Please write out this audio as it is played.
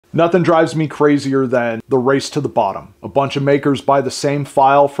Nothing drives me crazier than the race to the bottom. A bunch of makers buy the same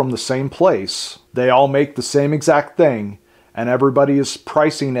file from the same place. They all make the same exact thing, and everybody is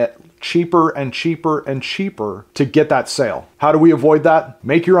pricing it cheaper and cheaper and cheaper to get that sale. How do we avoid that?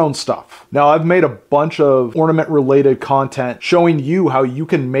 Make your own stuff. Now, I've made a bunch of ornament related content showing you how you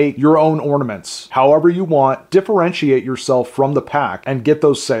can make your own ornaments however you want, differentiate yourself from the pack, and get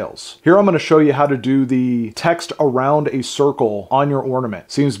those sales. Here I'm going to show you how to do the text around a circle on your ornament.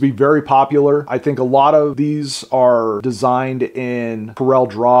 Seems to be very popular. I think a lot of these are designed in Corel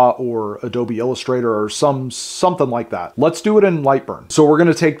Draw or Adobe Illustrator or something like that. Let's do it in Lightburn. So we're going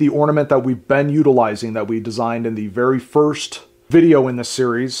to take the ornament that we've been utilizing that we designed in the very first video in this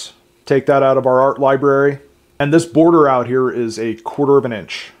series, take that out of our art library, and this border out here is 1/4 of an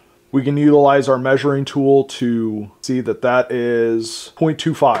inch. We can utilize our measuring tool to see that that is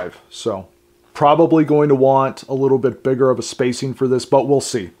 0.25, so probably going to want a little bit bigger of a spacing for this, but we'll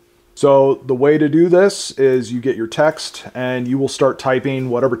see. So the way to do this is you get your text and you will start typing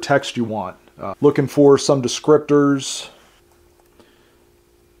whatever text you want. Looking for some descriptors.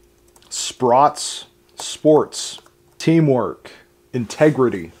 Sprots, sports, teamwork,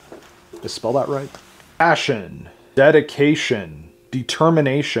 integrity. Did I spell that right? Passion, dedication,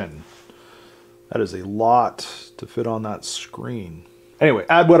 determination. That is a lot to fit on that screen. Anyway,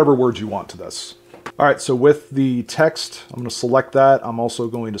 add whatever words you want to this. All right, so with the text, I'm going to select that. I'm also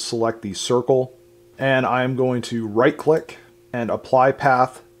going to select the circle, and I'm going to right click and apply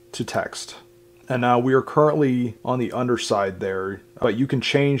path to text. And now we are currently on the underside there, but you can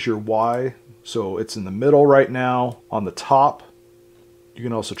change your Y. So it's in the middle right now, on the top. You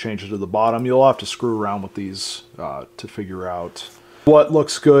can also change it to the bottom. You'll have to screw around with these to figure out what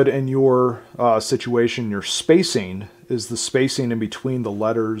looks good in your situation. Your spacing is the spacing in between the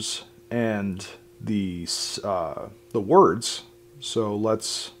letters and the words. So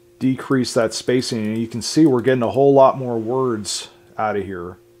let's decrease that spacing, and you can see we're getting a whole lot more words out of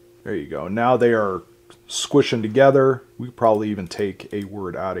here. There you go. Now they are squishing together. We could probably even take a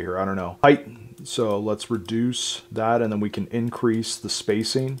word out of here. I don't know. Height. So let's reduce that, and then we can increase the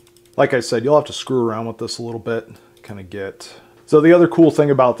spacing. Like I said, you'll have to screw around with this a little bit. Kind of get... So the other cool thing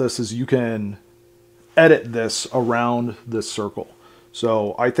about this is you can edit this around this circle.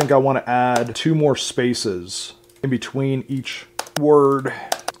 So I think I want to add 2 more spaces in between each word,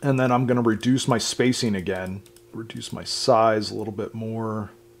 and then I'm going to reduce my spacing again. Reduce my size a little bit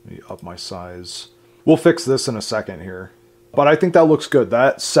more. Maybe up my size. We'll fix this in a second here. But I think that looks good.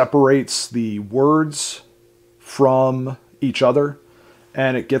 That separates the words from each other,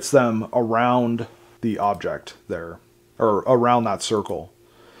 and it gets them around the object there, or around that circle.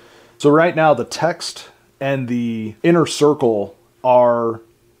 So right now the text and the inner circle are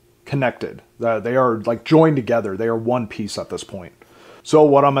connected. They are like joined together. They are one piece at this point. So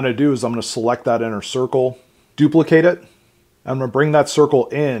what I'm going to do is I'm going to select that inner circle, duplicate it. I'm going to bring that circle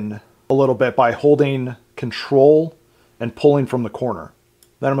in a little bit by holding Control and pulling from the corner.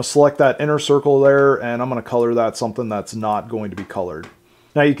 Then I'm going to select that inner circle there, and I'm going to color that something that's not going to be colored.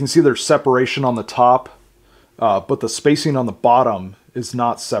 Now you can see there's separation on the top, but the spacing on the bottom is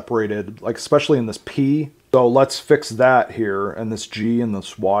not separated, like especially in this P. So let's fix that here, and this G and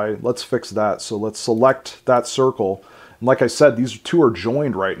this Y. Let's fix that. So let's select that circle. And like I said, these 2 are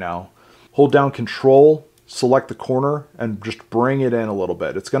joined right now. Hold down Control, select the corner, and just bring it in a little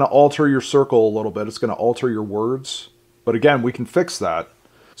bit. It's going to alter your circle a little bit. It's going to alter your words. But again, we can fix that.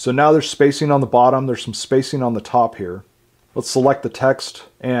 So now there's spacing on the bottom. There's some spacing on the top here. Let's select the text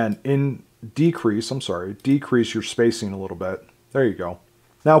and decrease your spacing a little bit. There you go.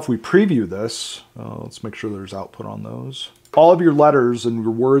 Now if we preview this, let's make sure there's output on those. All of your letters and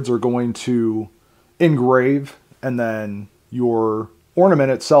your words are going to engrave, and then your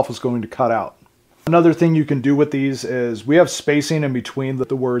ornament itself is going to cut out. Another thing you can do with these is we have spacing in between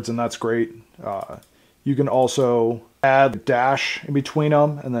the words, and that's great. You can also add a dash in between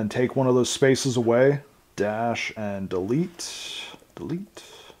them and then take one of those spaces away. Dash and delete. Delete.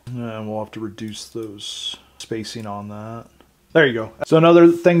 And we'll have to reduce those spacing on that. There you go. So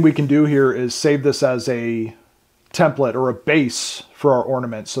another thing we can do here is save this as a template or a base for our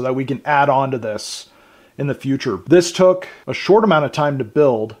ornament so that we can add on to this in the future. This took a short amount of time to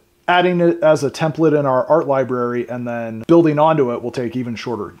build. Adding it as a template in our art library and then building onto it will take even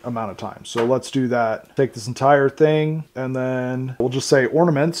shorter amount of time. So let's do that. Take this entire thing and then we'll just say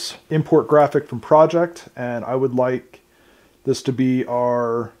Ornaments, import graphic from project, and I would like this to be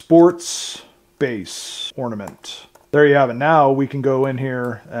our sports base ornament. There you have it. Now we can go in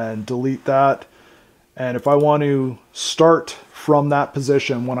here and delete that. And if I want to start from that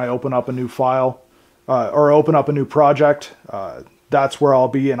position when I open up a new file or open up a new project, that's where I'll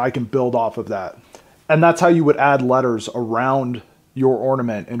be, and I can build off of that. And that's how you would add letters around your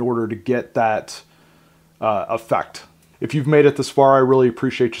ornament in order to get that effect. If you've made it this far, I really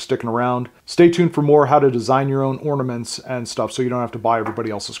appreciate you sticking around. Stay tuned for more how to design your own ornaments and stuff so you don't have to buy everybody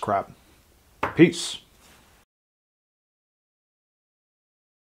else's crap. Peace.